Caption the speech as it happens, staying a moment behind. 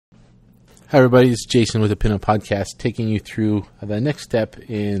Hi everybody, it's Jason with the Pinup Podcast, taking you through the next step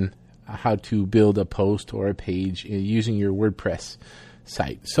in how to build a post or a page using your WordPress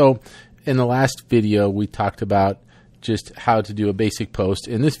site. So in the last video, we talked about just how to do a basic post.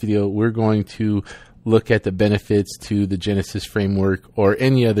 In this video, we're going to look at the benefits to the Genesis framework or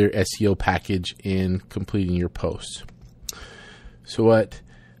any other SEO package in completing your posts. So what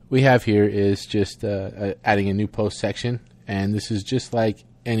we have here is just adding a new post section, and this is just like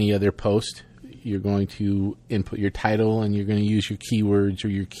any other post. You're going to input your title and you're going to use your keywords or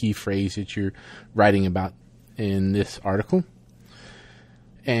your key phrase that you're writing about in this article.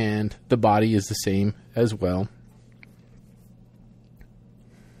 And the body is the same as well.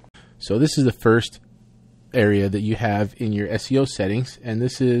 So this is the first area that you have in your SEO settings, and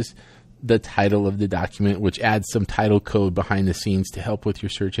this is the title of the document, which adds some title code behind the scenes to help with your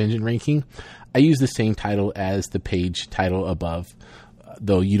search engine ranking. I use the same title as the page title above,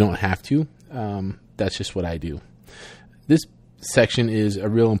 though you don't have to. That's just what I do. This section is a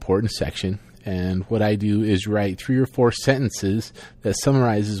real important section, and what I do is write 3 or 4 sentences that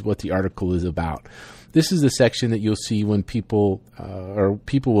summarizes what the article is about. This is the section that you'll see when people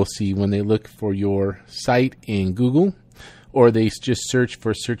will see when they look for your site in Google, or they just search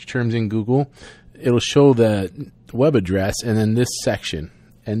for search terms in Google. It'll show the web address and then this section.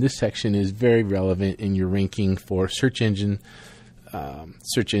 And this section is very relevant in your ranking for search engines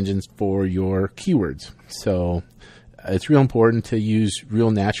for your keywords. So it's real important to use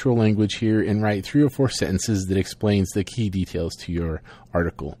real natural language here and write 3 or 4 sentences that explains the key details to your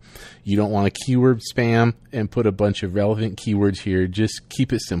article. You don't want to keyword spam and put a bunch of relevant keywords here. Just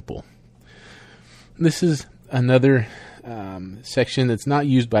keep it simple. This is another section that's not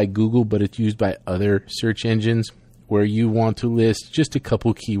used by Google, but it's used by other search engines, where you want to list just a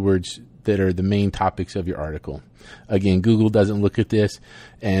couple keywords that are the main topics of your article. Again, Google doesn't look at this,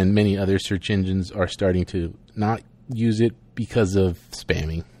 and many other search engines are starting to not use it because of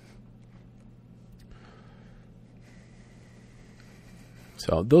spamming.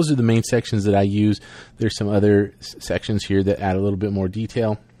 So those are the main sections that I use. There's some other sections here that add a little bit more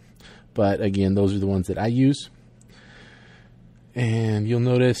detail, but again, those are the ones that I use. And you'll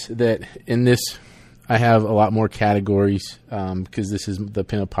notice that in this, I have a lot more categories because this is the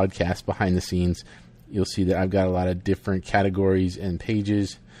Pinup Podcast behind the scenes. You'll see that I've got a lot of different categories and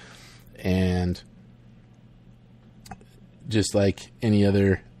pages, and just like any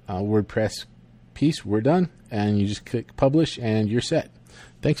other WordPress piece, we're done, and you just click publish and you're set.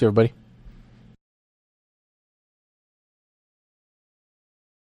 Thanks everybody.